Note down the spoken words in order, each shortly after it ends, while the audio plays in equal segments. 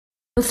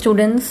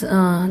Students,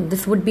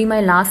 this would be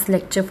my last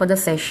lecture for the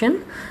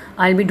session.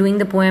 I'll be doing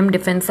the poem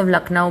Defense of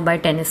Lucknow by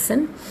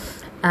Tennyson,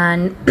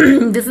 and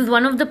this is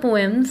one of the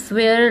poems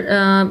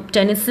where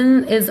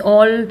Tennyson is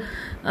all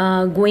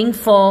going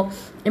for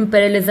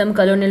imperialism,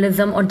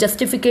 colonialism, or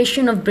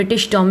justification of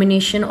British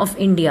domination of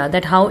India,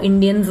 that how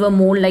Indians were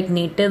more like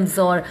natives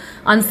or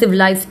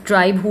uncivilized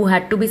tribe who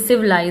had to be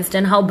civilized,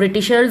 and how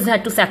Britishers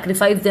had to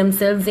sacrifice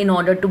themselves in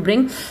order to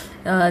bring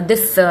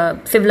this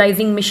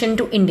civilizing mission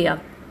to India.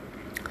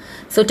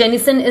 So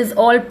Tennyson is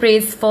all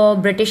praise for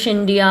British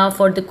India,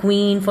 for the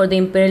Queen, for the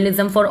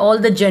imperialism, for all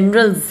the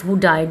generals who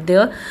died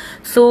there.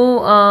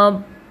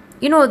 So,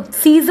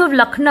 siege of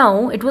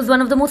Lucknow, it was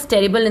one of the most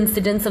terrible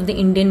incidents of the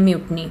Indian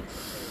mutiny.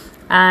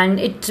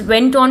 And it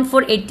went on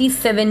for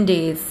 87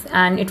 days.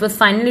 And it was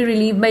finally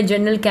relieved by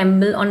General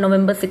Campbell on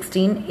November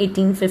 16,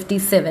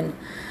 1857.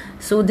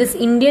 So this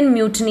Indian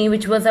mutiny,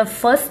 which was our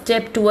first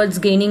step towards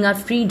gaining our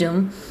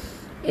freedom,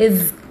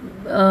 is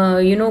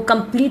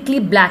completely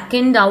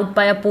blackened out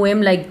by a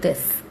poem like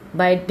this,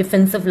 by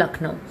Defense of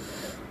Lucknow.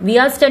 We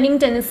are studying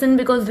Tennyson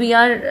because we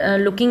are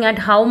looking at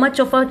how much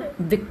of a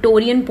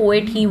Victorian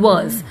poet he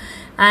was,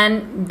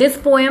 and this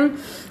poem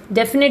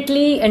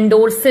definitely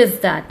endorses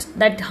that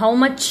how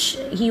much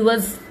he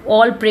was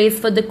all praise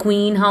for the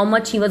Queen, how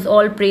much he was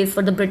all praise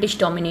for the British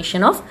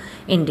domination of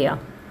India.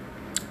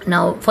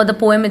 Now, for the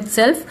poem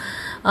itself,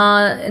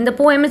 in the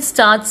poem it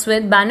starts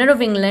with, "Banner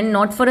of England,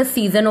 not for a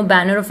season, O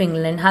banner of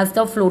England, hast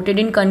thou floated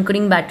in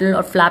conquering battle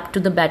or flapped to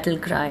the battle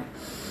cry.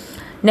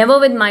 Never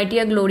with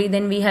mightier glory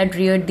than we had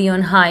reared thee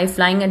on high,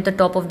 flying at the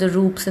top of the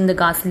roofs in the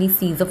ghastly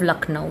seas of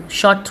Lucknow.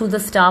 Shot through the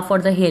staff or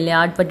the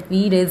halyard, but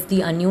we raised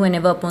thee anew and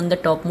ever upon the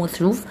topmost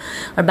roof,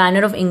 our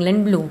banner of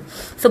England blew."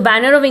 So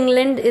banner of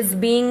England is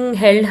being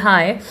held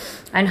high,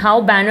 and how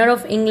banner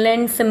of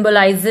England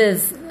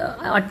symbolizes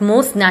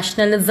utmost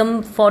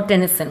nationalism for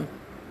Tennyson.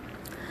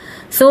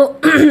 So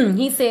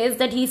he says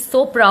that he's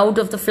so proud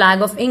of the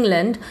flag of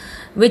England,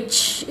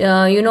 which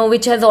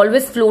has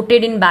always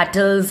floated in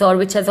battles, or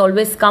which has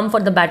always come for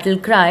the battle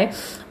cry.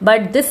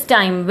 But this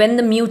time, when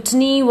the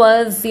mutiny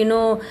was,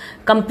 mutiny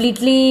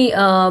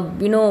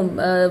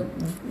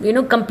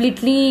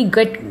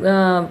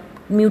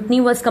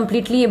was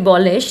completely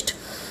abolished,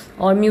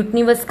 or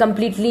mutiny was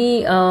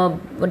completely,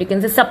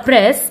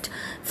 suppressed.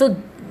 So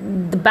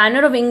the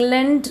banner of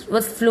England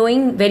was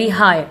flowing very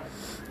high.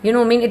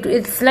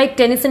 It's like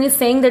Tennyson is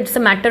saying that it's a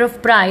matter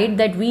of pride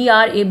that we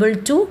are able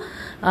to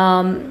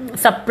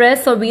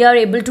suppress, or we are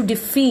able to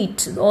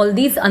defeat all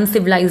these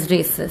uncivilized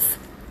races.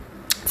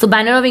 So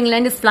banner of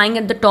England is flying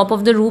at the top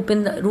of the roof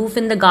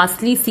in the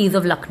ghastly seas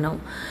of Lucknow.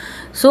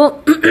 So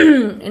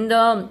in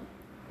the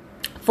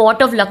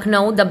fort of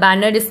Lucknow, the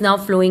banner is now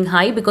flowing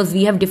high because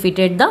we have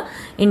defeated the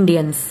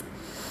Indians.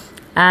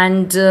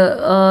 And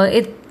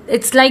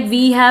it's like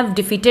we have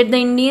defeated the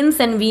Indians,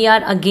 and we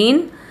are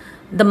again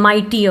the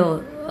mightier,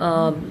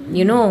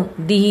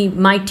 the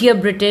mightier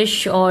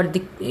British, or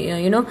the,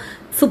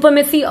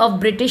 supremacy of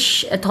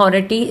British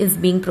authority is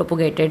being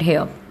propagated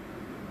here.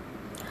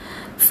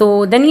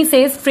 So then he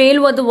says,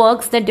 "Frail were the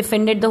works that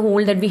defended the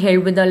hold that we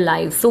held with our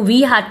lives." So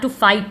we had to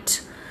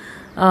fight.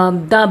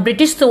 The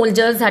British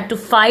soldiers had to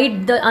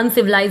fight the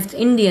uncivilized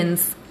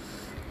Indians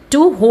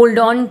to hold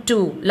on to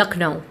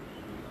Lucknow.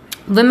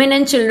 Women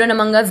and children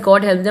among us,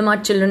 God help them, our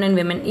children and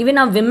women. Even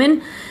our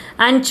women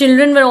and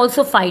children were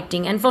also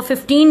fighting. And for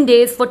 15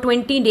 days, for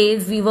 20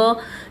 days, we were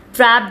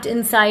trapped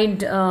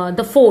inside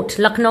the fort,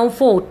 Lucknow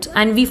fort,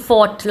 and we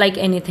fought like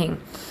anything.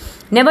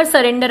 "Never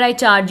surrender, I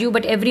charge you,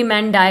 but every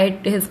man die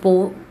at his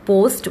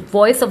post.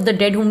 Voice of the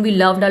dead whom we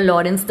loved, our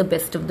Lawrence, the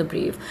best of the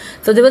brave."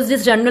 So there was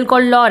this general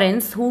called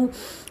Lawrence who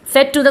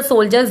said to the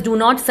soldiers, "Do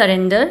not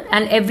surrender,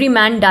 and every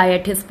man die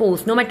at his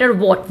post. No matter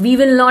what, we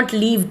will not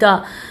leave the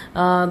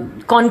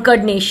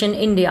conquered nation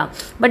India."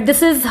 But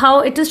this is how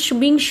it is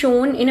being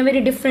shown in a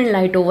very different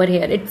light over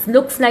here. It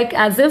looks like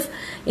as if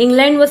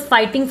England was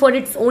fighting for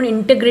its own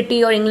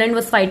integrity, or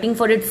England was fighting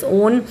for its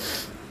own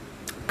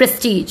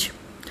prestige.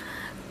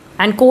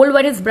 "And cold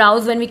were his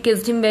brows when we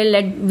kissed him,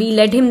 we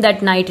led him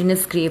that night in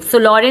his grave." So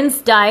Lawrence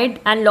died,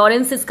 and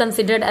Lawrence is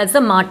considered as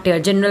a martyr,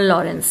 General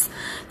Lawrence.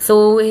 So,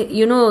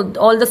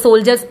 all the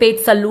soldiers paid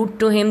salute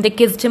to him. They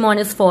kissed him on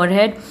his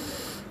forehead.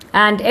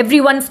 And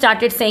everyone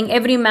started saying,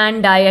 "Every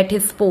man die at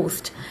his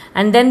post."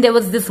 And then there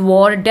was this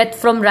war, death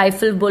from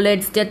rifle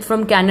bullets, death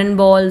from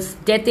cannonballs,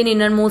 death in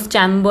innermost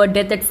chamber,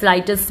 death at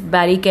slightest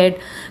barricade.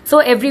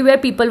 So everywhere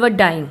people were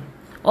dying.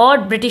 Or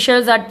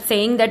Britishers are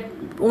saying that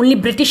only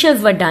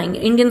Britishers were dying,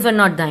 Indians were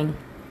not dying.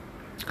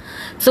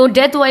 So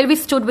death while we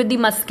stood with the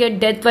musket,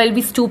 death while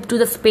we stooped to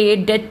the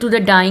spade, death to the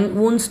dying,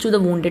 wounds to the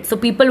wounded. So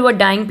people were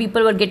dying,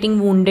 people were getting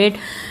wounded,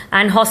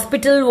 and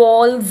hospital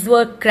walls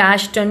were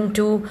crashed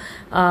into,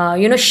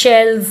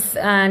 shells,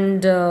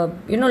 and,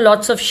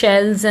 lots of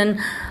shells, and,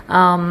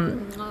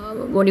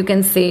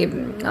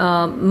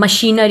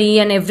 machinery,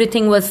 and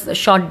everything was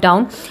shot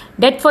down.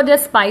 Death for their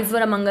spies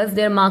were among us,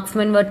 their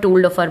marksmen were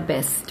told of our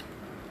best.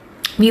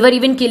 We were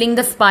even killing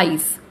the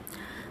spies.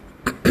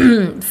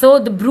 So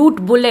the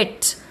brute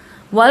bullet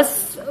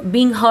was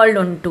being hurled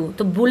onto.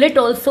 The bullet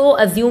also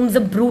assumes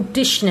a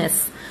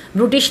brutishness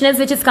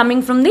which is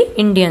coming from the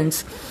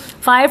Indians.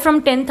 Fire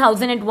from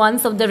 10,000 at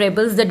once of the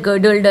rebels that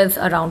girdled us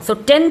around. So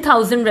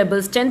 10,000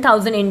 rebels,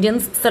 10,000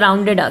 Indians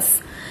surrounded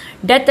us.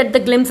 Death at the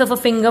glimpse of a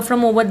finger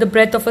from over the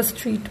breadth of a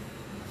street.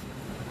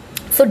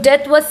 So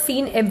death was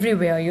seen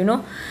everywhere,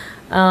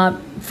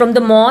 from the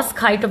mosque,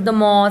 height of the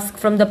mosque,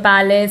 from the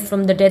palace,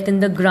 from the death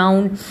in the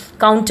ground,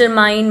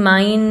 countermine,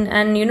 mine,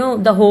 and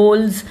the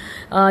holes.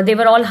 They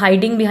were all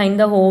hiding behind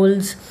the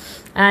holes.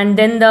 And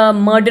then the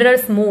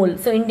murderous mole.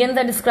 So Indians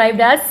are described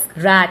as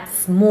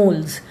rats,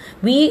 moles.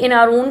 We in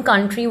our own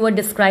country were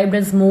described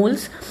as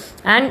moles,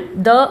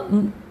 and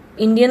the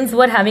Indians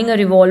were having a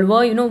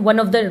revolver. One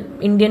of the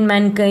Indian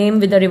men came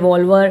with a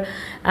revolver,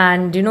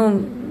 and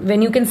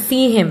when you can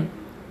see him.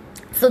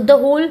 So the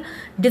whole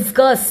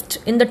disgust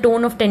in the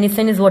tone of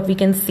Tennyson is what we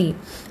can see.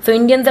 So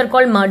Indians are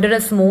called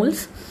murderous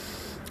moles.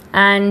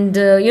 And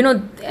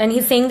and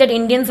he's saying that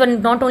Indians were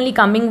not only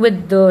coming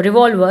with the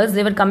revolvers,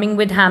 they were coming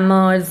with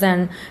hammers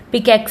and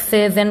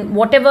pickaxes and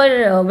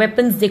whatever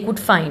weapons they could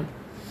find.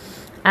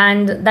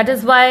 And that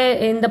is why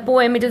in the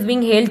poem it is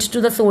being hailed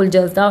to the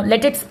soldiers. Now,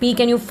 let it speak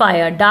and you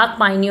fire. Dark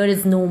pioneer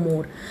is no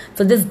more.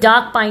 So this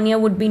dark pioneer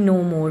would be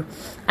no more.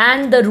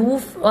 And the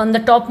roof, on the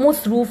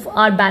topmost roof,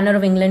 our banner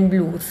of England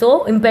blue.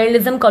 So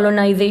imperialism,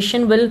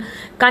 colonization will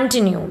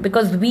continue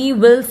because we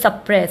will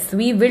suppress,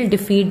 we will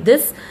defeat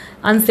these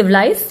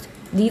uncivilized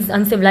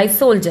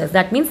soldiers.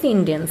 That means the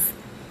Indians.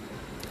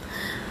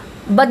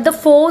 But the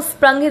foe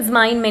sprung his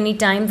mind many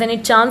times, and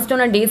it chanced on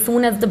a day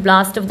soon as the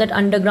blast of that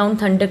underground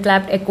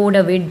thunderclap echoed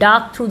away,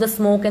 dark through the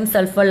smoke and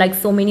sulphur like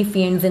so many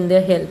fiends in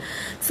their hill.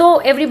 So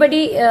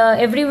everybody,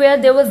 everywhere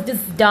there was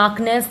this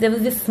darkness, there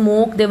was this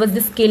smoke, there was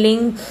this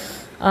killing,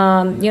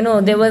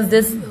 there was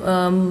this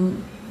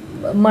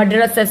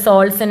murderous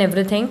assaults and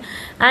everything.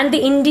 And the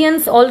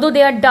Indians, although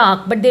they are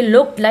dark, but they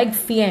looked like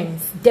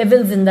fiends,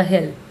 devils in the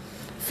hill.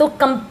 So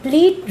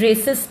complete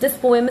racist, this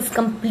poem is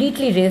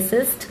completely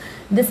racist.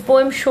 This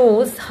poem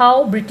shows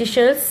how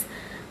Britishers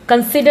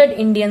considered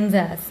Indians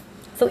as.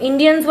 So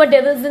Indians were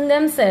devils in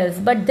themselves,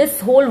 but this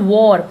whole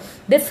war,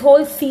 this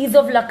whole siege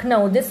of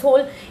Lucknow, this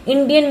whole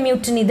Indian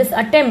mutiny, this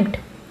attempt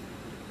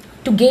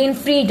to gain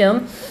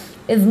freedom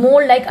is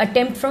more like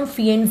attempt from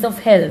fiends of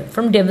hell,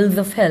 from devils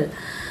of hell.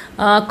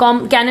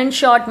 Cannon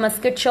shot,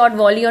 musket shot,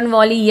 volley on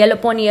volley, yell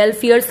upon yell,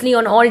 fiercely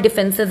on all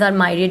defenses our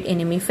myriad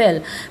enemy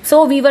fell.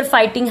 So we were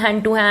fighting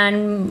hand to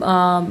hand,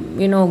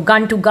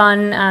 gun to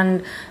gun,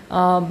 and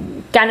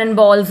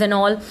cannonballs and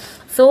all.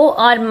 So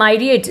our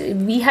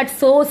myriad, we had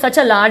such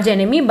a large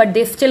enemy, but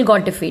they still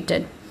got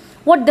defeated.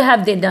 What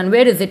have they done?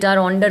 Where is it? Our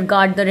under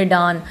guard, the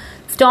Redan.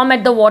 Storm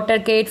at the water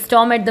gate,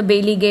 storm at the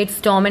Bailey gate,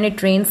 storm and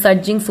it rained,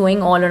 surging,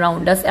 swaying all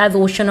around us as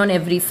ocean on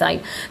every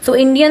side. So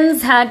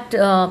Indians had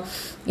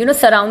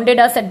surrounded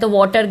us at the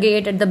water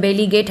gate, at the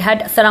Bailey gate,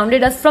 had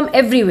surrounded us from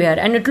everywhere,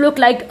 and it looked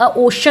like an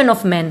ocean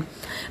of men.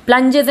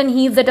 Plunges and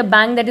heaves at a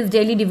bank that is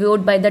daily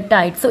devoured by the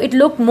tide. So it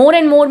looked more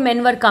and more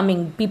men were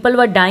coming. People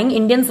were dying,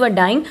 Indians were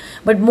dying,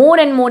 but more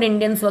and more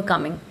Indians were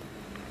coming.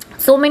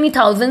 So many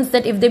thousands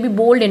that if they be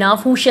bold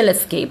enough, who shall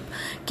escape?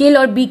 Kill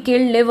or be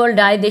killed, live or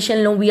die, they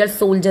shall know we are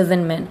soldiers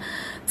and men.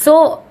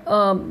 So,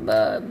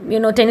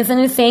 Tennyson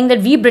is saying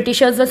that we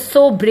Britishers were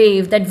so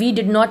brave that we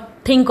did not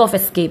think of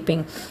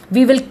escaping.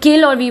 We will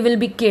kill or we will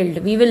be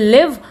killed. We will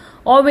live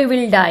or we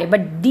will die.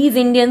 But these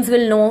Indians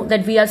will know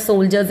that we are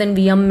soldiers and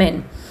we are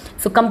men.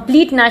 So,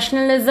 complete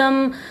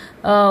nationalism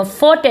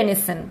for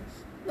Tennyson,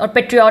 or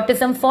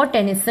patriotism for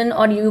Tennyson,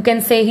 or you can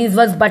say he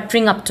was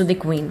buttering up to the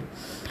Queen.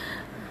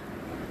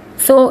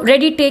 So,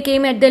 ready take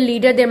aim at the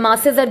leader, their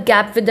masses are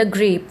gapped with the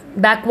grape.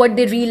 Backward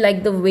they reel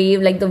like the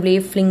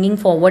wave flinging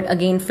forward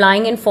again,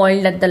 flying and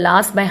foiled at the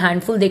last by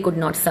handful they could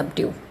not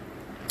subdue.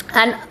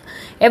 And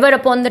ever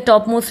upon the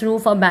topmost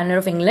roof a banner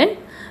of England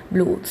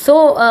blew.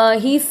 So,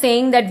 he's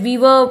saying that we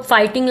were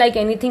fighting like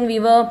anything, we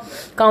were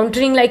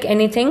countering like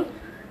anything.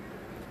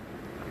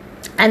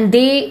 And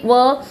they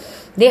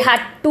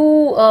had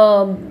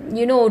to,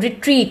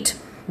 retreat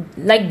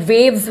like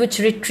waves which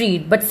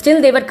retreat, but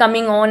still they were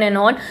coming on and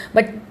on.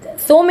 But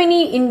so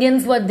many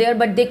Indians were there,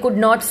 but they could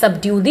not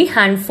subdue the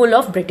handful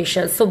of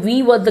Britishers. So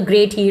we were the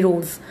great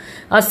heroes.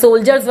 Our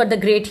soldiers were the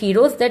great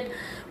heroes that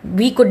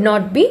we could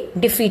not be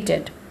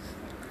defeated.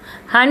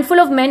 Handful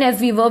of men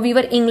as we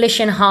were English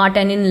in heart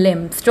and in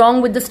limb,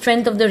 strong with the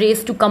strength of the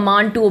race to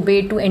command, to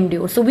obey, to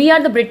endure. So we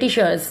are the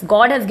Britishers.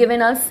 God has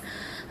given us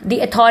the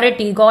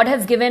authority. God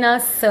has given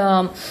us,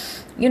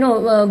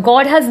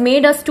 God has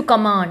made us to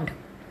command,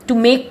 to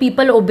make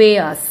people obey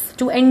us,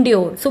 to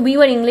endure. So we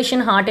were English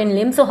in heart and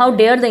limb. So how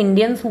dare the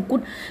Indians, who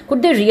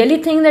could they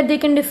really think that they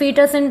can defeat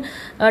us and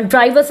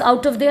drive us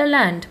out of their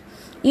land?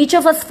 Each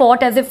of us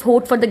fought as if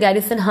hope for the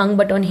garrison hung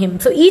but on him.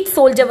 So each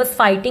soldier was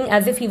fighting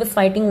as if he was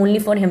fighting only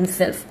for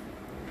himself.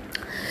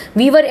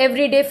 We were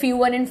every day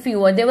fewer and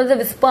fewer. There was a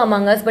whisper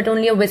among us, but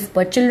only a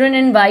whisper. Children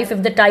and wife,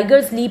 if the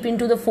tigers leap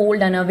into the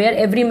fold unaware,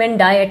 every man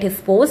die at his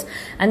post,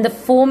 and the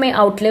foe may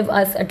outlive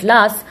us at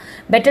last.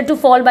 Better to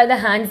fall by the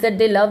hands that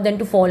they love than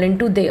to fall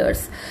into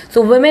theirs. So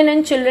women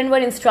and children were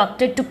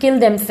instructed to kill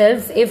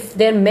themselves if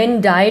their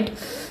men died,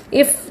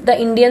 if the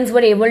Indians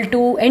were able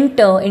to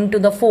enter into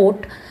the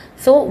fort.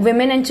 So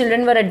women and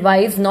children were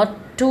advised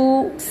not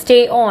to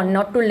stay on,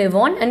 not to live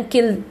on, and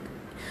kill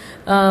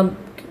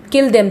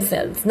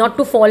themselves, not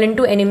to fall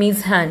into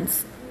enemies'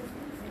 hands.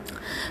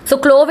 So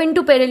clove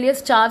into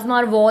perilous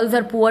chasm walls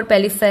or poor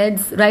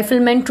palisades.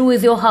 Rifleman, true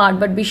is your heart,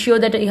 but be sure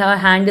that your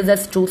hand is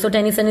as true. So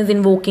Tennyson is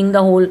invoking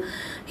the whole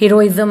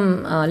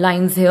heroism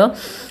lines here.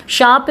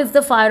 Sharp is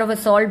the fire of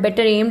assault,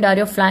 better aimed are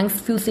your flanks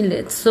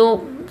fusillades.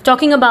 So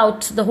talking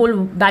about the whole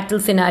battle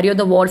scenario,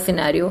 the war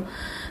scenario.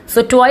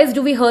 So twice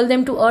do we hurl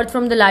them to earth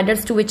from the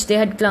ladders to which they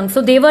had clung.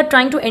 So they were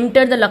trying to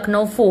enter the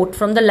Lucknow fort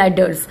from the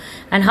ladders,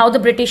 and how the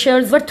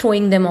Britishers were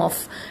throwing them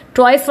off.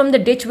 Twice from the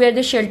ditch where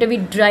they shelter, we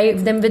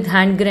drive them with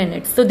hand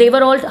grenades. So they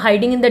were all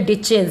hiding in the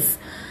ditches,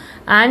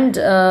 and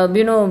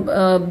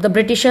the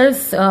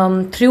Britishers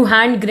threw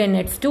hand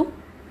grenades to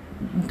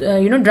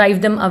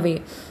drive them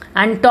away.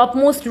 And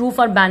topmost roof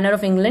or banner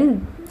of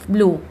England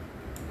blew.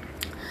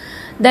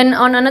 Then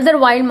on another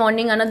wild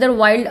morning, another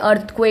wild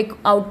earthquake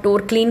outdoor,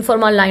 clean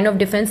from our line of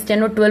defense,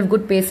 10 or 12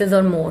 good paces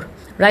or more.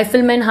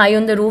 Riflemen high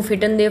on the roof,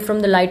 hidden there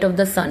from the light of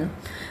the sun.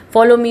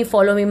 Follow me,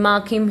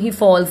 mark him, he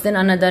falls, then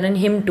another, and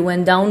him too,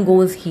 and down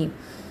goes he.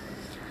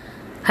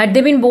 Had they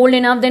been bold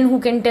enough, then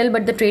who can tell,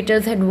 but the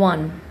traitors had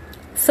won.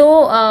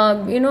 So,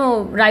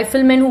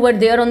 riflemen who were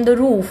there on the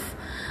roof,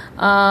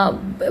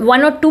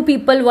 one or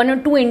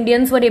two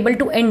Indians were able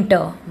to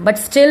enter, but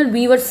still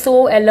we were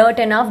so alert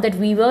enough that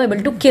we were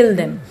able to kill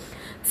them.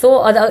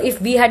 So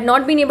if we had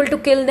not been able to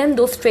kill them,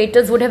 those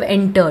traitors would have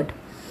entered.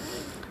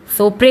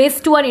 So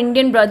praise to our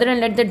Indian brother,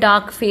 and let the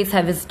dark face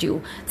have his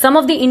due. Some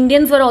of the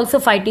Indians were also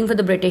fighting for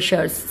the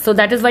Britishers. So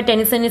that is why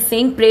Tennyson is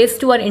saying praise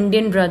to our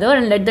Indian brother,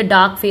 and let the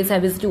dark face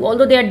have his due.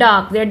 Although they are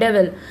dark, they are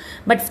devil,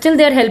 but still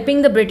they are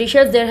helping the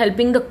Britishers, they are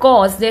helping the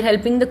cause, they are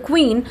helping the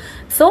Queen.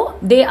 So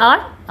they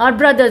are our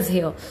brothers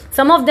here.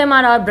 Some of them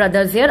are our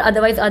brothers here.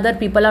 Otherwise other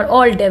people are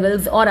all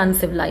devils or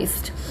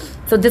uncivilized.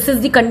 So this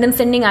is the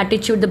condescending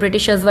attitude the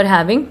Britishers were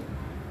having.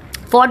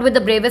 Fought with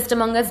the bravest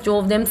among us,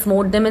 drove them,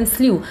 smote them, and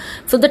slew.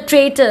 So the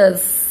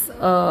traitors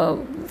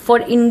for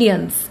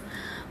Indians,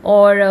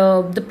 or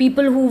the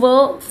people who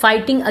were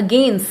fighting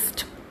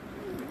against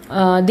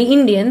the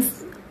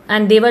Indians,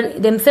 and they were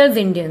themselves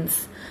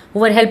Indians who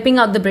were helping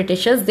out the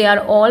Britishers, they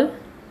are all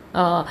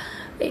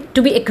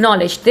to be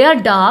acknowledged. They are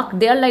dark,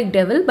 they are like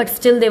devil, but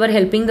still they were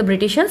helping the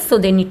Britishers, so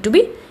they need to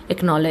be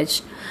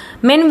acknowledged.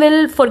 Men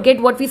will forget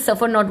what we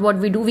suffer, not what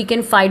we do. We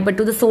can fight, but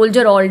to the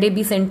soldier all day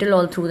be sentinel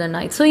all through the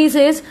night. So he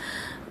says,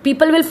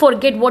 people will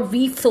forget what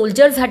we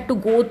soldiers had to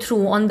go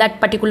through on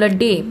that particular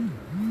day,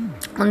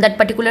 on that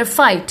particular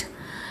fight.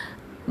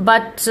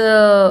 But we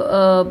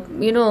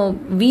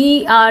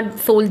are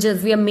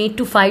soldiers. We are made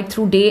to fight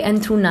through day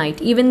and through night.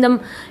 Even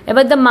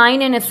the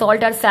mine and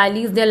assault are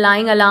sallies. They're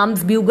lying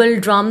alarms, bugle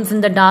drums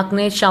in the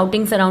darkness,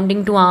 shouting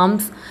surrounding to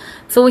arms.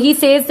 So he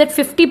says that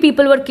 50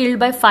 people were killed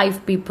by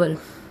 5 people.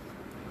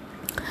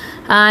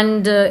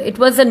 And it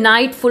was a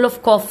night full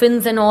of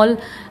coffins and all,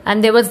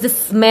 and there was this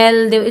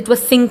smell. It was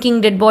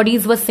sinking, dead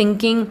bodies were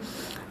sinking.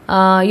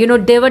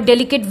 There were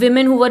delicate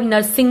women who were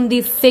nursing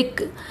the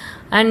sick,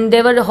 and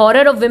there were the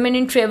horror of women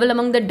in travel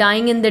among the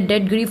dying and the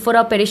dead, grief for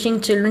our perishing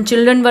children.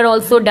 Children were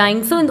also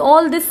dying. So in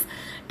all this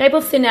type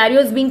of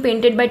scenarios being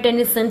painted by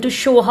Tennyson to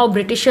show how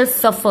Britishers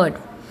suffered.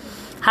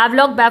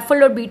 Havelock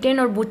baffled or beaten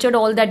or butchered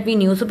all that we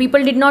knew. So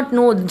people did not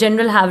know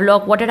General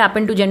Havelock, what had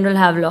happened to General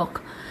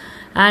Havelock.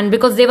 And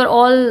because they were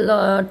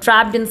all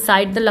trapped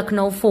inside the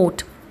Lucknow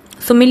fort.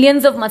 So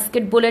millions of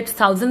musket bullets,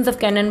 thousands of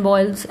cannon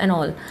balls and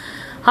all.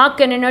 Hark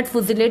cannonade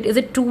fusillade, is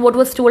it true what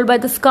was told by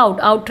the scout?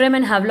 Outram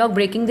and Havelock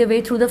breaking their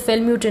way through the fell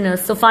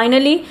mutineers. So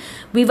finally,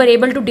 we were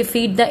able to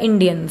defeat the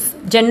Indians.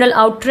 General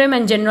Outram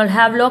and General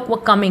Havelock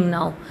were coming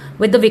now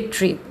with the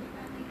victory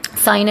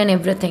sign and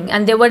everything.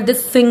 And there were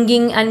this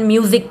singing and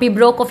music.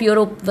 Pibroch of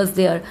Europe was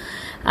there.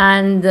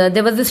 And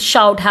there was this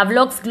shout,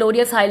 Havelock's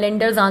glorious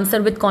Highlanders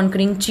answer with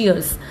conquering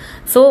cheers.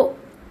 So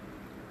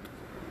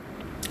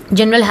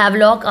General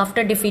Havelock,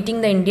 after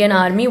defeating the Indian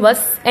army,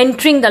 was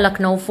entering the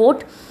Lucknow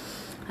fort,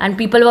 and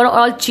people were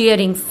all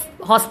cheering.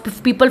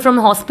 People from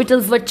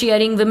hospitals were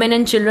cheering, women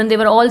and children, they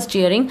were all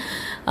cheering,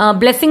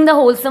 blessing the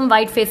wholesome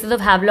white faces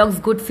of Havelock's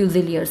good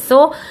fusiliers.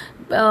 So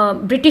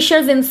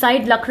Britishers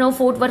inside Lucknow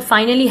fort were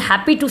finally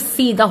happy to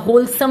see the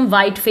wholesome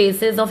white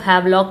faces of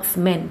Havelock's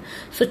men.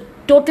 So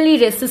totally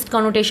racist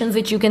connotations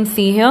which you can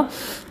see here.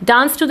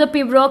 Dance to the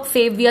Pibroch,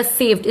 save, we are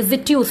saved. Is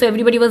it you? So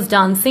everybody was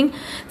dancing.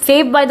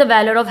 Saved by the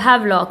valor of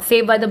Havelock,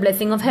 saved by the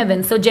blessing of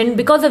heaven. So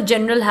because of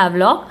General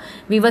Havelock,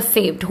 we were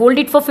saved. Hold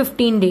it for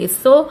 15 days.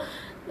 So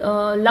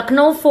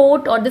Lucknow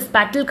fort, or this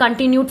battle,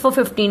 continued for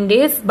 15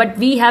 days, but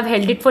we have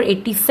held it for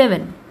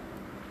 87.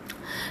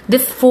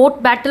 This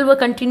fourth battle were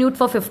continued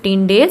for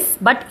 15 days,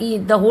 but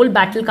the whole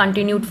battle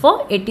continued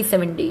for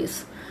 87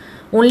 days.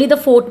 Only the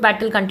fourth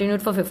battle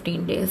continued for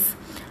 15 days.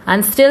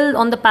 And still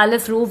on the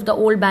palace roof, the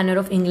old banner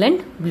of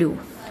England blew.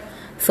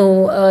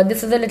 So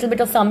this is a little bit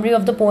of summary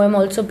of the poem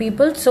also,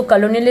 people. So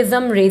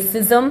colonialism,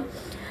 racism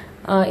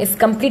is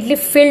completely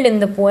filled in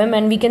the poem,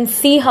 and we can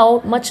see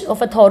how much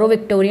of a thorough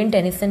Victorian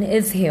Tennyson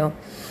is here.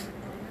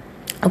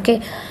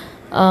 Okay.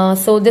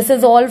 So this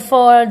is all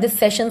for this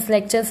session's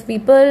lectures,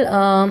 people.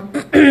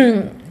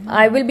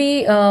 I will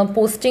be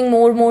posting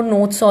more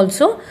notes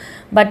also,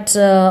 but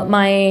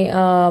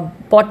my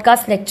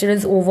podcast lecture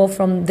is over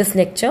from this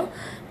lecture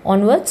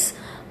onwards.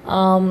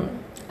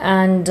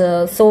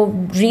 So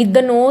read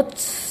the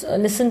notes,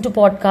 listen to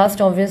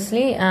podcast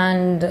obviously,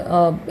 and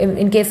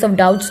in case of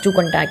doubts, do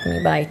contact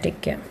me. Bye,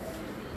 take care.